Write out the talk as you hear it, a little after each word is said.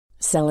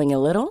Selling a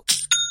little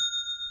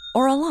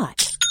or a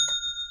lot?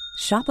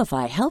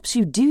 Shopify helps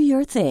you do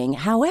your thing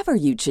however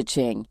you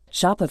cha-ching.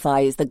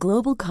 Shopify is the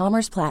global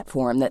commerce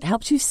platform that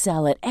helps you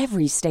sell at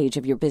every stage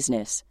of your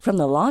business. From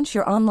the launch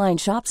your online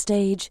shop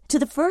stage to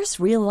the first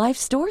real-life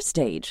store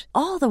stage,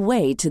 all the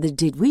way to the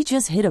did we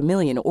just hit a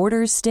million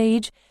orders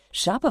stage.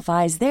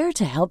 Shopify is there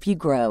to help you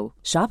grow.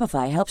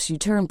 Shopify helps you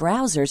turn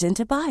browsers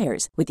into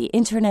buyers with the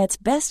internet's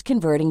best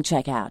converting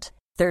checkout.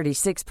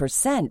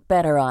 36%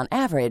 better on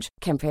average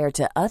compared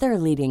to other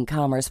leading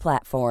commerce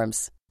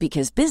platforms.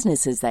 Because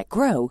businesses that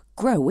grow,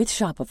 grow with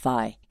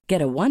Shopify.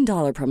 Get a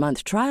 $1 per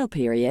month trial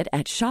period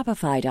at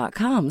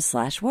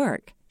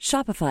shopify.com/work.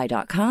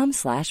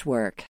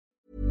 Shopify.com/work.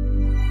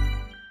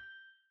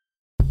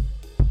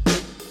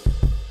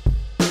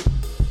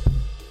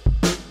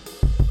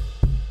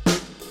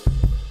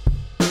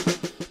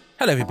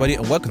 Hello everybody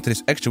and welcome to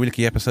this extra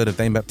weekly episode of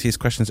Dane Baptiste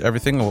Questions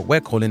Everything, or what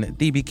we're calling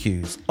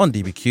DBQs. On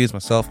DBQs,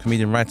 myself,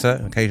 comedian, writer,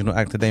 and occasional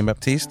actor Dane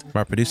Baptiste,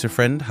 my producer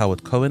friend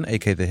Howard Cohen,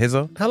 aka The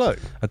Hizzer, hello,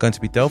 are going to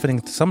be delving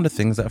into some of the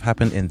things that have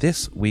happened in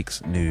this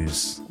week's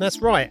news.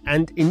 That's right,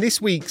 and in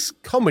this week's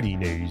comedy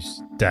news,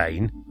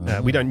 Dane,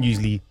 we don't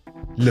usually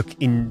look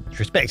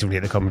introspectively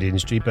at the comedy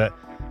industry, but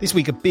this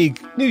week a big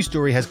news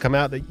story has come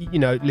out that, you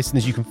know,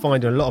 listeners, you can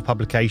find in a lot of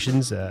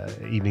publications,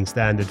 Evening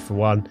Standard for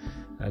one,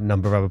 a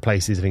number of other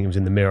places. I think it was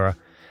in the Mirror.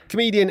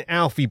 Comedian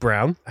Alfie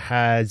Brown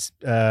has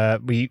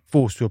been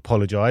forced to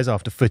apologise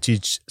after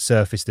footage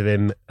surfaced of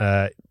him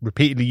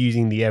repeatedly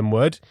using the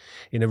M-word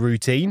in a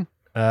routine.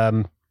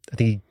 I think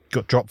he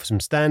got dropped for some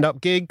stand-up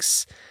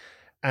gigs,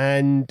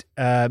 and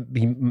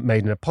he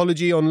made an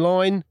apology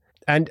online.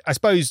 And I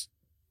suppose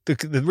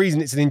the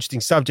reason it's an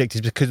interesting subject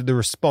is because of the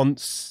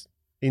response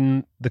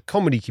in the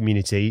comedy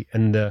community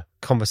and the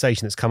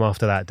conversation that's come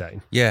after that,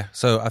 Dane. Yeah,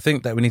 so I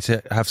think that we need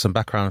to have some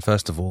background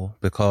first of all,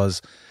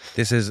 because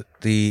this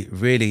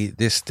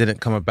didn't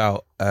come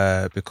about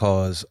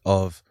because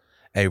of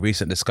a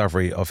recent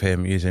discovery of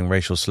him using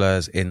racial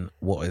slurs in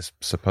what is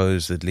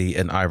supposedly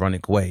an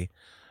ironic way.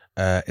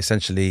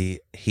 Essentially,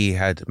 he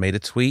had made a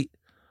tweet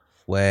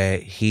where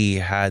he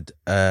had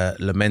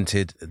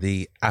lamented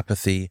the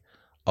apathy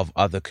of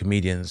other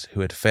comedians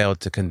who had failed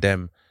to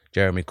condemn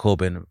Jeremy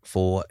Corbyn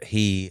for what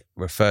he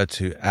referred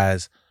to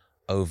as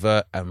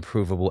overt and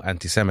provable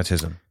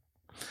anti-Semitism.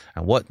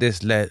 And what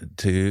this led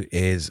to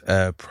is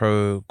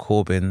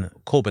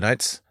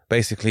Corbinites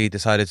basically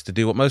decided to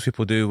do what most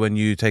people do when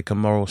you take a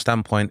moral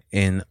standpoint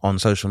on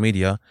social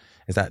media,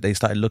 is that they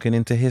started looking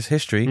into his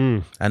history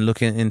and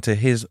looking into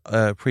his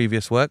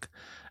previous work.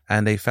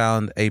 And they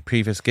found a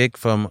previous gig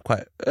from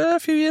quite a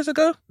few years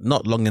ago,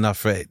 not long enough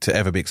for it to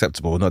ever be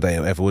acceptable, not that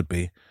it ever would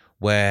be,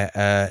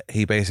 where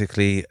he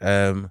basically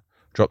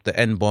dropped the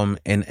N-bomb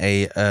in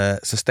a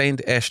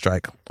sustained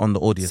airstrike on the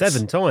audience.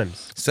 7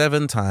 times.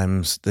 7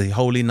 times, the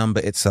holy number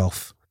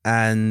itself.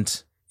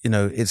 And, you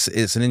know,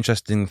 it's an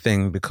interesting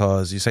thing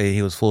because you say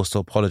he was forced to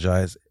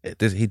apologise.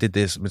 He did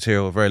this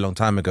material a very long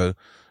time ago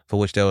for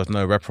which there was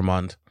no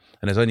reprimand.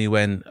 And it's only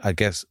when, I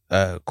guess,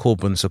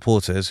 Corbyn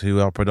supporters, who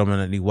are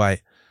predominantly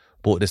white,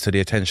 brought this to the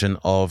attention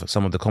of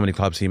some of the comedy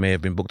clubs he may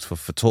have been booked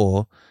for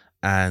tour,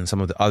 and some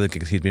of the other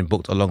gigs he'd been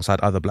booked alongside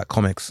other black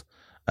comics,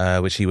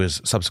 which he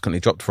was subsequently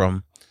dropped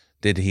from,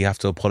 did he have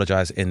to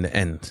apologise in the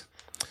end.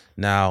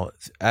 Now,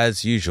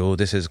 as usual,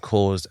 this has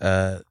caused,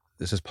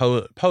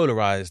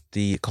 polarised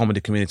the comedy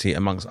community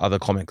amongst other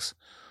comics,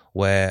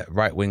 where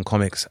right-wing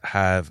comics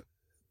have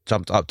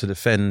jumped up to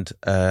defend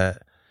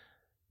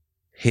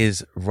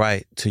his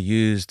right to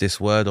use this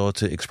word or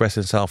to express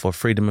himself, or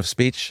freedom of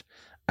speech,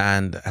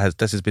 and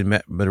this has been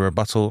met with a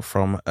rebuttal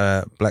from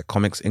black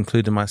comics,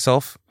 including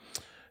myself,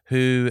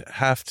 who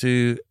have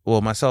to,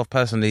 well, myself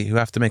personally, who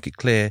have to make it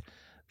clear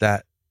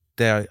that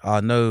there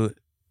are no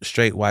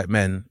straight white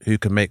men who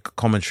can make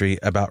commentary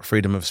about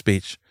freedom of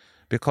speech,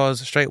 because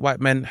straight white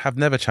men have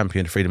never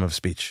championed freedom of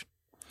speech.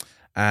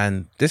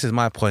 And this is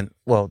my point.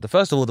 Well,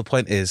 first of all, the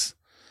point is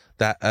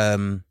that,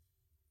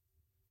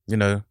 you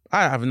know,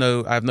 I have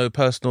no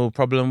personal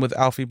problem with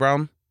Alfie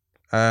Brown.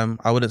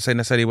 I wouldn't say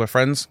necessarily we're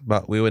friends,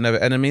 but we were never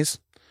enemies.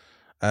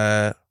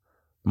 My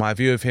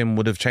view of him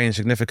would have changed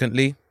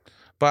significantly.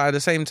 But at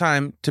the same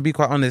time, to be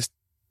quite honest,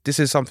 this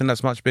is something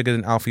that's much bigger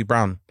than Alfie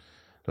Brown.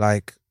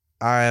 Like,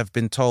 I have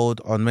been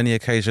told on many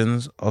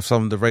occasions of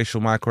some of the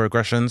racial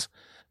microaggressions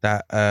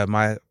that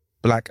my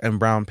black and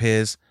brown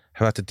peers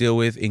have had to deal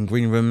with in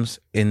green rooms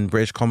in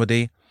British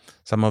comedy.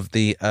 Some of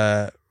the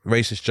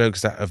racist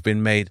jokes that have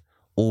been made,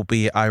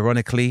 albeit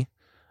ironically,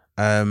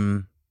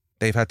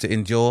 they've had to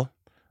endure.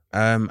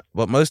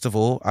 But most of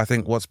all, I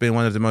think what's been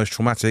one of the most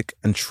traumatic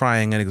and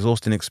trying and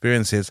exhausting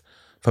experiences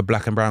for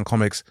black and brown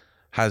comics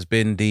has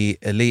been the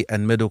elite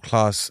and middle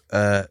class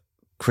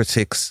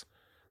critics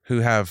who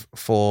have,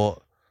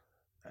 for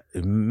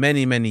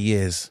many, many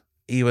years,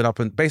 even up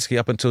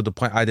until the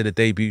point I did a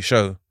debut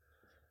show,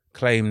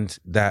 claimed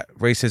that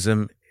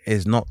racism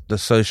is not the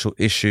social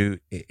issue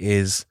it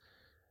is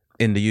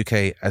in the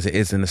UK as it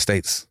is in the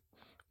States.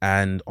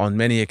 And on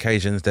many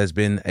occasions, there's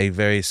been a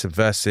very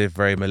subversive,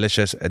 very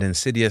malicious and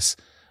insidious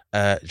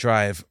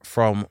drive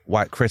from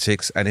white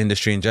critics and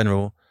industry in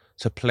general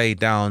to play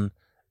down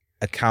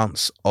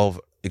accounts of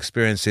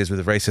experiences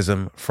with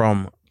racism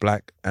from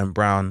black and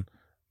brown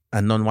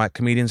and non-white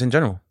comedians in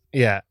general.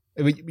 Yeah.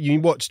 I mean, you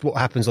watched what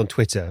happens on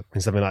Twitter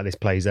when something like this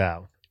plays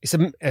out. It's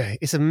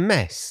a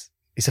mess.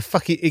 It's a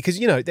fucking, because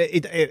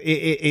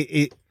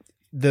the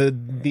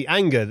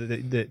anger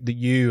that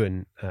you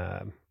and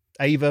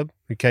Ava,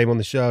 who came on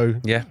the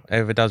show,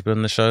 Ava does be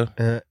on the show,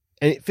 and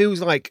it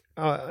feels like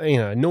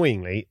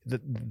annoyingly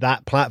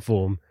that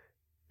platform.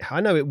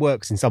 I know it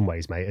works in some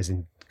ways, mate, as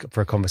in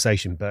for a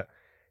conversation, but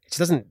it just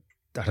doesn't.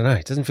 I don't know.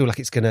 It doesn't feel like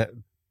it's gonna.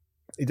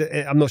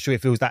 I'm not sure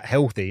it feels that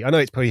healthy. I know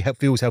it probably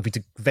feels healthy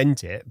to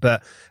vent it,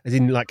 but as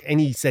in like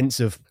any sense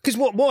of, because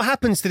what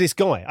happens to this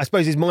guy, I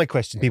suppose, is my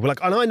question. People are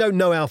like, and I don't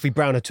know Alfie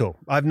Brown at all.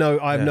 I have no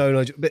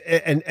knowledge, but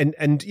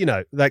and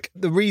like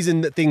the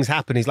reason that things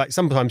happen is like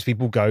sometimes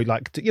people go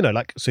like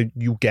so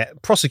you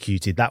get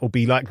prosecuted. That will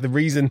be like the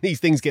reason these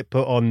things get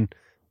put on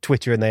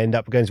Twitter and they end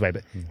up going away.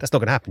 But that's not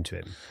going to happen to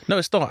him. No,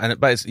 it's not.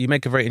 But you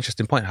make a very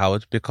interesting point,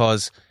 Howard,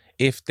 because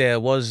if there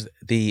was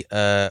the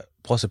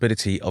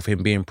possibility of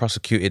him being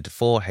prosecuted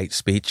for hate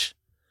speech,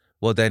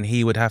 well, then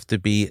he would have to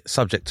be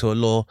subject to a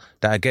law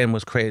that, again,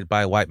 was created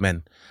by white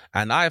men.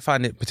 And I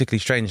find it particularly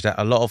strange that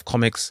a lot of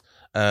comics,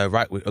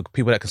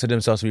 people that consider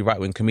themselves to be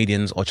right-wing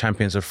comedians or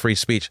champions of free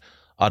speech,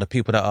 are the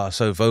people that are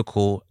so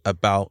vocal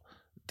about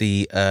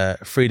the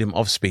freedom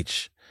of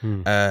speech.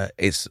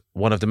 It's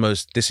one of the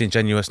most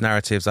disingenuous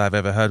narratives I've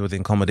ever heard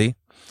within comedy,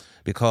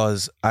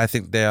 because I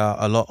think there are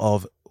a lot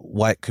of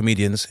white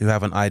comedians who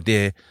have an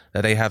idea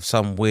that they have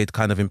some weird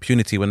kind of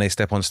impunity when they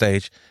step on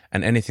stage,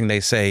 and anything they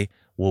say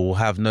will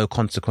have no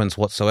consequence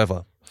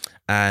whatsoever.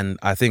 And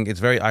I think it's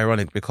very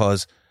ironic,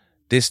 because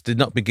this did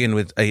not begin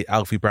with a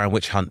Alfie Brown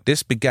witch hunt.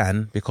 This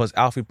began because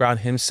Alfie Brown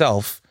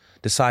himself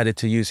decided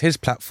to use his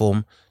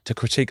platform to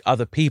critique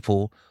other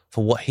people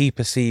for what he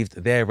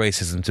perceived their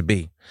racism to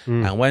be.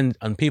 And when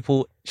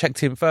people checked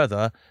him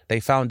further,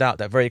 they found out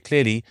that very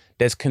clearly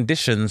there's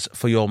conditions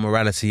for your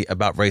morality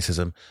about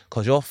racism,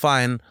 because you're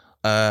fine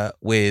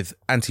with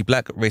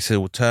anti-black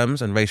racial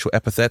terms and racial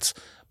epithets,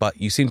 but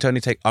you seem to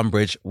only take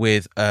umbrage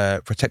with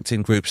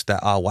protecting groups that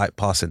are white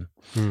passing.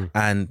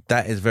 And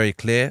that is very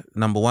clear,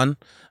 number one.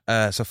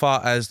 So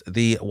far as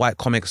the white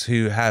comics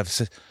who have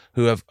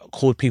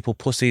called people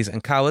pussies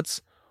and cowards,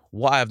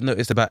 what I've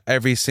noticed about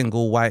every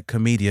single white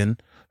comedian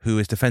who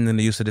is defending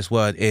the use of this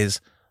word is,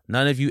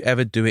 none of you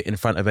ever do it in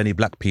front of any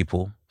black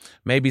people.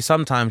 Maybe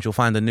sometimes you'll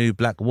find a new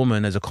black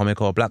woman as a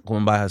comic, or a black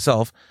woman by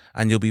herself,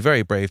 and you'll be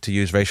very brave to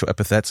use racial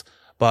epithets.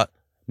 But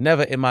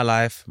never in my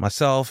life,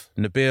 myself,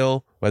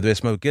 Nabil, whether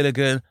it's Mo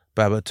Gilligan,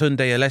 Babatunde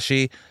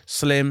Aleshi,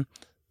 Slim,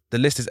 the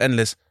list is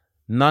endless.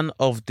 None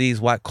of these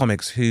white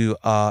comics who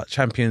are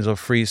champions of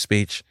free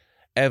speech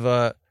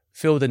ever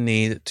feel the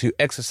need to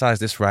exercise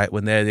this right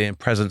when they're in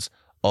presence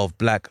of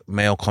black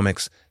male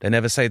comics. They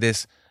never say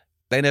this.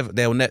 They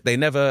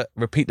never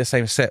repeat the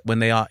same set when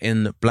they are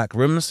in black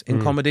rooms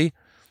in comedy.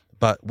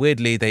 But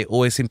weirdly, they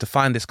always seem to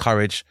find this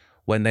courage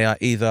when they are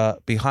either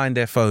behind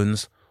their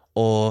phones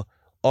or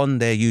on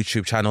their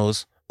YouTube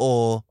channels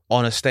or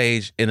on a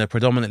stage in a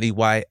predominantly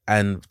white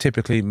and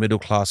typically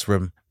middle-class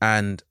room.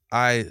 And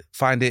I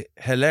find it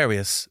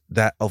hilarious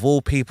that of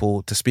all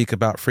people to speak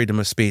about freedom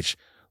of speech,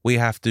 we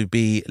have to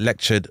be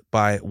lectured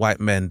by white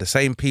men, the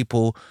same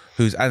people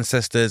whose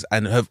ancestors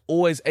and have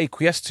always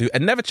acquiesced to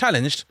and never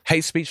challenged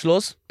hate speech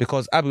laws,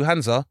 because Abu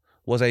Hamza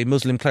was a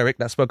Muslim cleric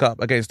that spoke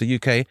up against the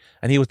UK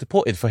and he was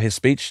deported for his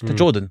speech to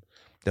Jordan.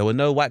 There were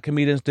no white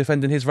comedians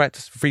defending his right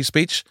to free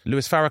speech.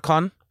 Louis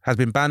Farrakhan has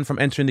been banned from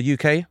entering the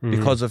UK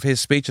because of his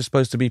speech is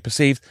supposed to be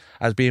perceived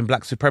as being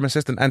black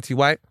supremacist and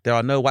anti-white. There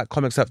are no white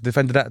comics that have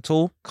defended that at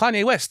all.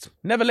 Kanye West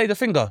never laid a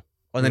finger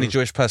on any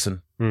Jewish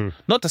person.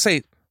 Not to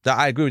say that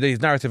I agree with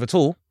his narrative at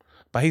all,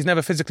 but he's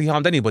never physically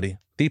harmed anybody.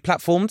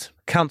 Deplatformed,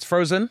 counts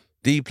frozen,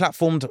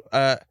 deplatformed,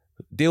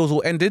 deals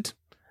all ended,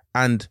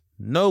 and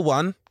no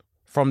one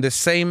from this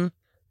same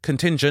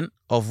contingent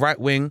of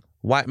right-wing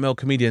white male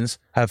comedians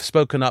have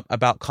spoken up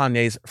about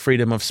Kanye's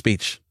freedom of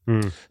speech.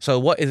 So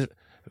what is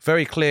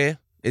very clear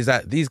is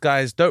that these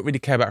guys don't really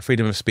care about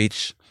freedom of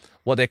speech.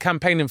 What they're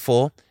campaigning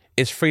for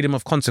is freedom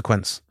of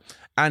consequence.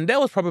 And there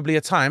was probably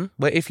a time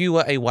where if you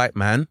were a white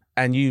man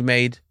and you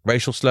made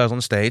racial slurs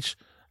on stage,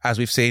 as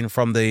we've seen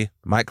from the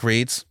Mike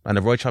Reeds and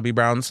the Roy Chubby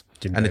Browns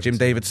and the Jim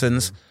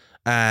Davidsons,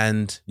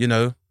 and,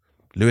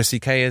 Louis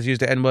C.K. has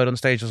used the N-word on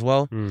stage as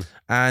well.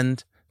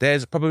 And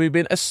there's probably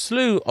been a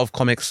slew of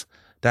comics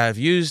that have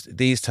used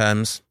these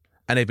terms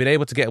and they've been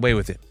able to get away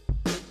with it.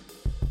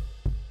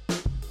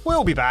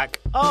 We'll be back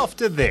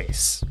after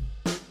this.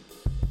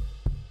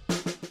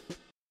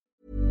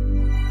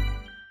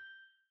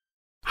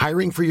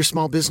 Hiring for your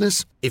small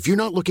business? If you're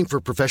not looking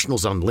for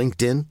professionals on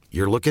LinkedIn,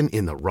 you're looking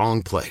in the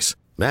wrong place.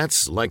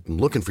 That's like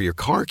looking for your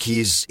car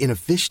keys in a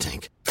fish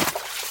tank.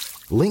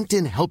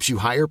 LinkedIn helps you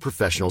hire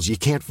professionals you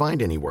can't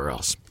find anywhere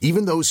else,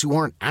 even those who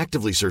aren't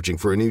actively searching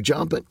for a new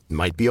job but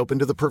might be open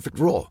to the perfect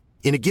role.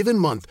 In a given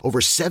month, over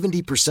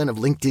 70% of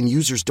LinkedIn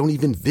users don't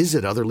even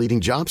visit other leading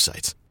job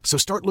sites. So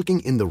start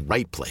looking in the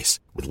right place.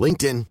 With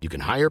LinkedIn, you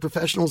can hire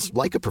professionals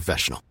like a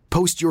professional.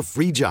 Post your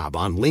free job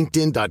on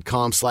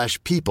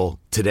linkedin.com/people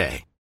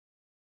today.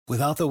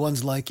 Without the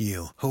ones like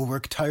you, who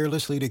work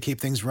tirelessly to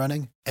keep things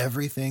running,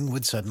 everything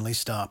would suddenly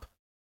stop.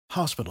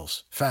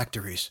 Hospitals,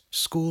 factories,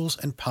 schools,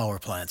 and power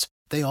plants,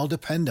 they all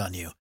depend on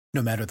you.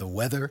 No matter the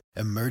weather,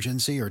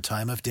 emergency, or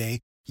time of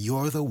day,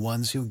 you're the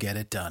ones who get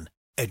it done.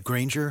 At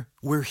Grainger,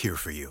 we're here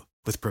for you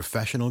with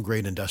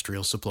professional-grade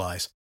industrial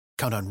supplies.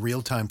 Count on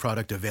real-time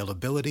product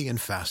availability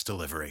and fast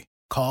delivery.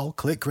 Call,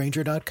 click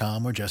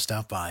Grainger.com, or just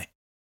stop by.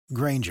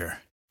 Grainger,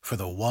 for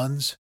the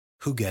ones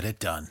who get it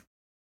done.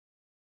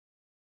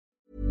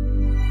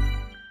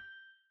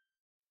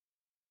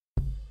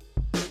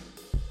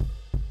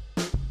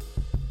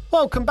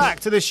 Welcome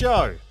back to the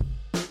show.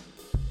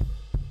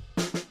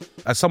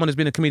 As someone who's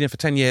been a comedian for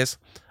 10 years,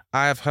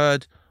 I have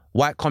heard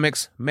white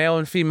comics, male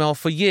and female,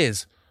 for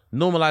years,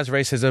 normalize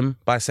racism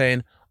by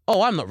saying,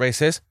 oh, I'm not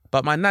racist,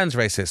 but my nan's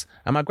racist,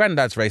 and my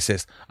granddad's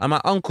racist, and my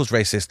uncle's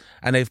racist.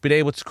 And they've been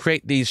able to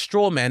create these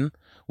straw men,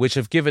 which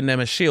have given them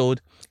a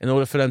shield in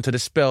order for them to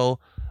dispel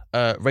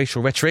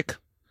racial rhetoric.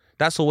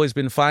 That's always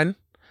been fine.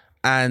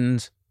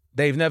 And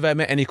they've never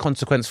met any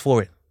consequence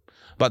for it.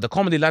 But the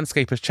comedy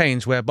landscape has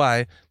changed,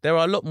 whereby there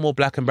are a lot more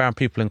black and brown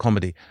people in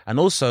comedy. And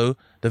also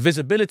the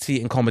visibility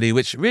in comedy,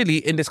 which really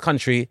in this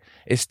country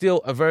is still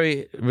a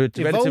very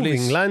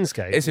Evolving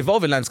landscape. It's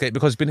evolving landscape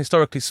because it's been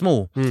historically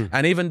small.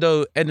 And even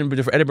though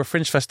Edinburgh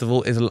Fringe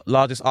Festival is the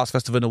largest arts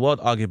festival in the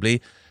world,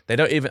 arguably, they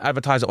don't even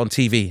advertise it on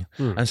TV.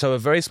 And so a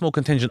very small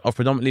contingent of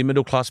predominantly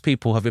middle-class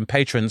people have been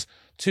patrons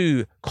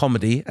to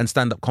comedy and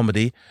stand-up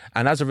comedy.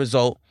 And as a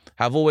result,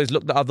 have always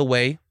looked the other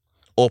way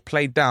or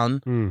played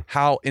down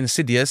how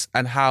insidious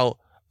and how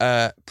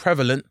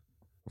prevalent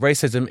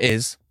racism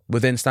is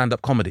within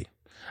stand-up comedy.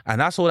 And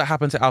that's all that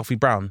happened to Alfie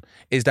Brown,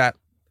 is that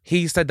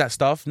he said that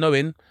stuff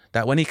knowing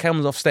that when he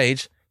comes off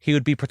stage, he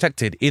would be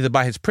protected either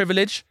by his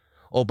privilege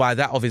or by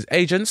that of his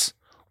agents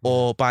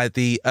or by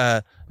the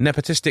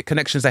nepotistic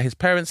connections that his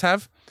parents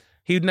have.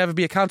 He would never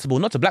be accountable,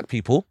 not to black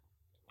people,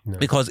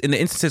 because in the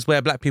instances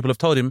where black people have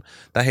told him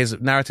that his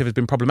narrative has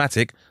been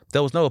problematic,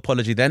 there was no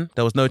apology then.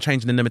 There was no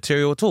changing in the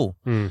material at all.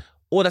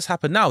 All that's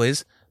happened now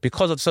is,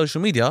 because of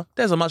social media,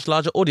 there's a much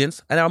larger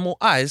audience and there are more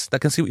eyes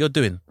that can see what you're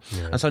doing.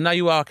 And so now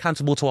you are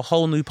accountable to a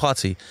whole new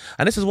party.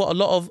 And this is what a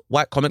lot of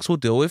white comics will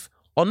deal with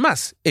en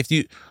masse.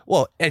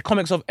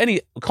 Comics of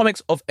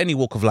any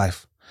walk of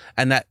life.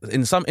 And that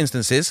in some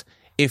instances,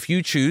 if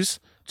you choose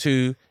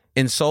to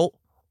insult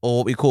or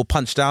what we call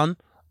punch down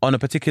on a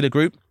particular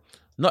group,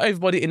 not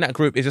everybody in that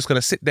group is just going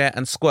to sit there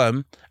and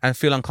squirm and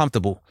feel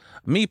uncomfortable.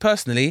 Me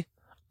personally,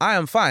 I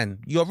am fine.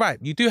 You're right.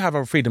 You do have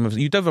a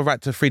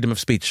right to freedom of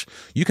speech.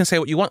 You can say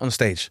what you want on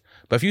stage.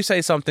 But if you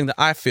say something that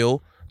I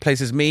feel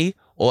places me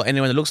or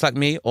anyone that looks like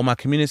me or my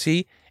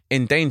community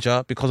in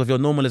danger because of your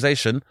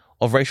normalization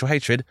of racial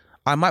hatred,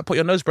 I might put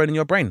your nose bone in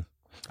your brain.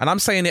 And I'm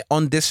saying it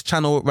on this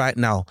channel right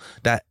now,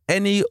 that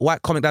any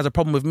white comic that has a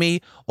problem with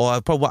me or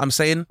a problem with what I'm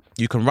saying,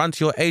 you can run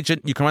to your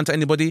agent, you can run to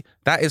anybody,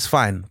 that is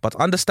fine. But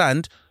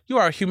understand, you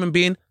are a human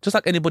being just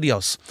like anybody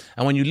else.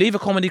 And when you leave a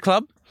comedy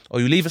club or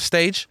you leave a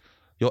stage,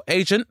 your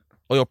agent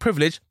or your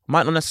privilege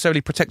might not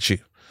necessarily protect you.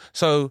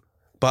 So,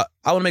 but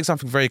I want to make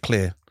something very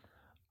clear.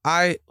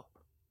 I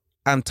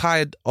am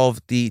tired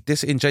of the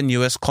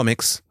disingenuous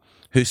comics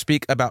who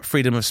speak about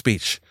freedom of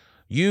speech.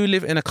 You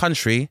live in a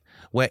country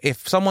where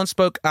if someone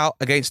spoke out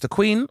against the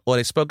Queen or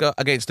they spoke out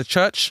against the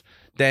church,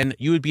 then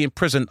you would be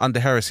imprisoned under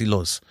heresy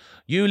laws.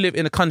 You live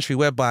in a country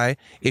whereby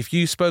if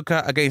you spoke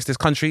out against this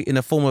country in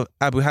the form of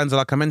Abu Hamza,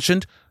 like I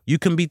mentioned, you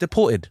can be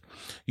deported.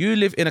 You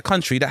live in a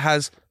country that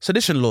has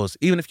sedition laws.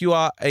 Even if you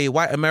are a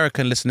white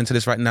American listening to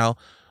this right now,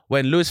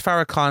 when Louis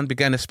Farrakhan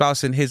began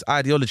espousing his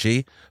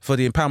ideology for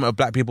the empowerment of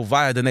black people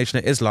via the Nation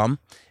of Islam,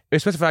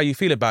 irrespective of how you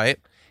feel about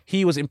it,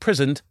 he was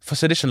imprisoned for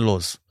sedition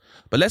laws.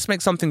 But let's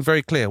make something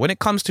very clear. When it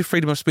comes to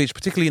freedom of speech,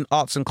 particularly in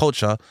arts and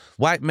culture,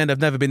 white men have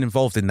never been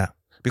involved in that.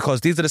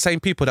 Because these are the same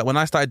people that when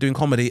I started doing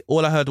comedy,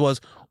 all I heard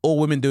was, all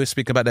women do is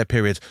speak about their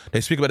periods.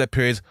 They speak about their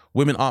periods,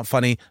 women aren't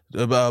funny,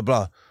 blah, blah,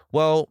 blah.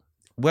 Well,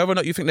 whether or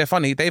not you think they're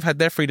funny, they've had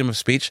their freedom of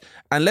speech.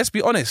 And let's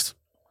be honest,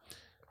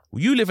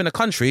 you live in a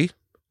country,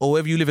 or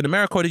whether you live in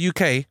America or the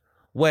UK,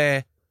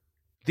 where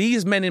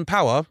these men in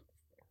power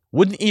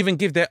wouldn't even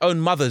give their own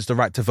mothers the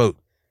right to vote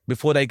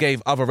before they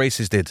gave other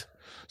races did.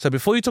 So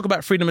before you talk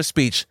about freedom of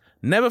speech,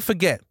 never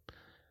forget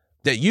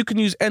that you can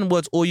use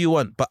N-words all you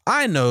want, but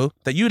I know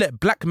that you let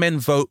black men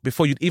vote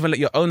before you'd even let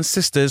your own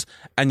sisters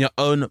and your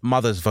own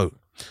mothers vote.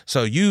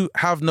 So you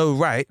have no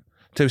right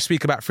to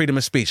speak about freedom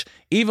of speech,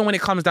 even when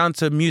it comes down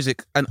to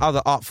music and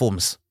other art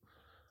forms.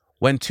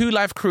 When Two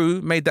Live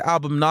Crew made the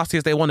album Nasty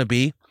As They Wanna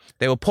Be,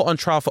 they were put on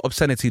trial for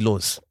obscenity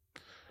laws.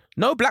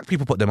 No black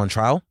people put them on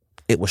trial.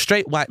 It was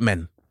straight white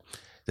men.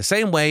 The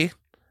same way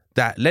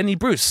that Lenny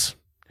Bruce,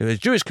 who is a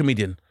Jewish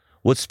comedian,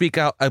 would speak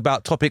out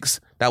about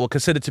topics that were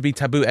considered to be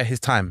taboo at his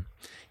time.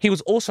 He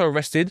was also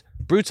arrested,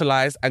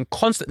 brutalized, and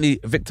constantly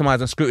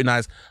victimized and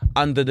scrutinized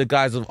under the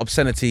guise of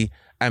obscenity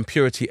and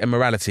purity and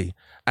morality.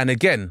 And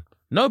again,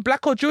 no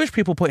black or Jewish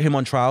people put him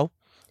on trial.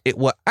 it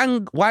were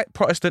white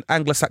Protestant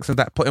Anglo-Saxons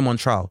that put him on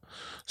trial.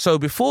 So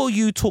before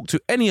you talk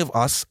to any of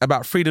us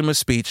about freedom of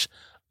speech,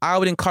 I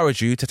would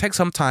encourage you to take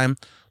some time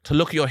to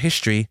look at your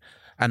history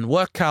and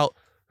work out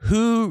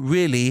who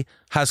really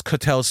has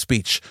curtailed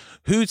speech.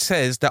 Who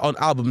says that on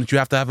albums you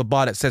have to have a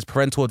bar that says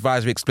parental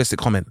advisory explicit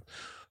comment?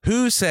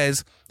 Who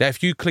says that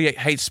if you create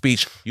hate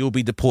speech, you'll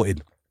be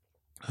deported?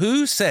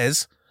 Who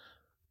says,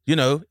 you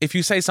know, if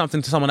you say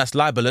something to someone that's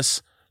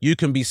libelous, you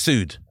can be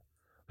sued?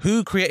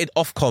 Who created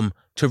Ofcom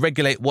to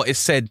regulate what is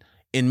said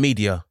in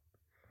media?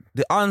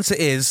 The answer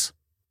is,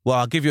 well,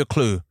 I'll give you a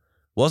clue.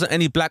 Wasn't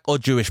any black or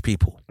Jewish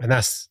people. And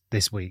that's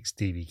this week's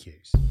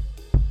DBQs.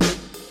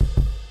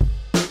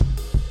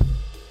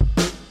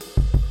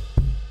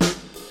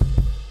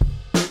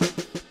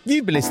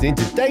 You've been listening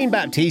to Dane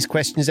Baptiste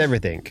Questions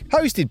Everything,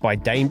 hosted by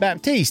Dane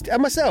Baptiste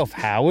and myself,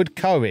 Howard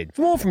Cohen.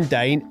 For more from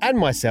Dane and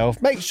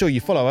myself, make sure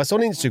you follow us on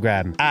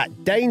Instagram at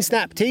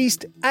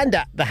DaneSnaptiste and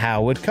at The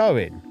Howard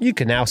Cohen. You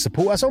can now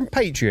support us on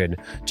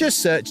Patreon. Just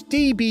search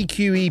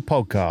DBQE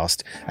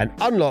Podcast and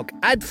unlock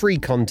ad-free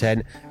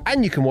content,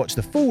 and you can watch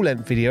the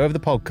full-length video of the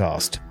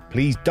podcast.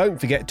 Please don't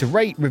forget to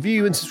rate,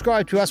 review and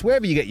subscribe to us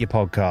wherever you get your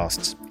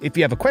podcasts. If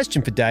you have a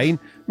question for Dane,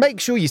 make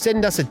sure you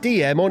send us a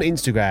DM on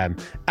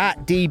Instagram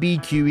at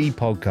DBQE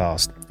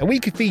Podcast, and we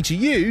could feature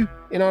you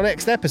in our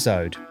next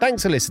episode.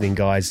 Thanks for listening,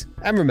 guys.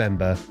 And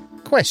remember,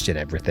 question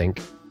everything.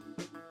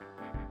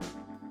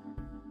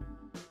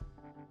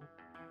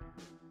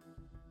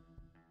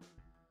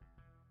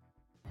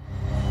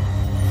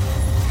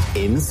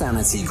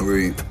 Insanity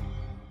Group.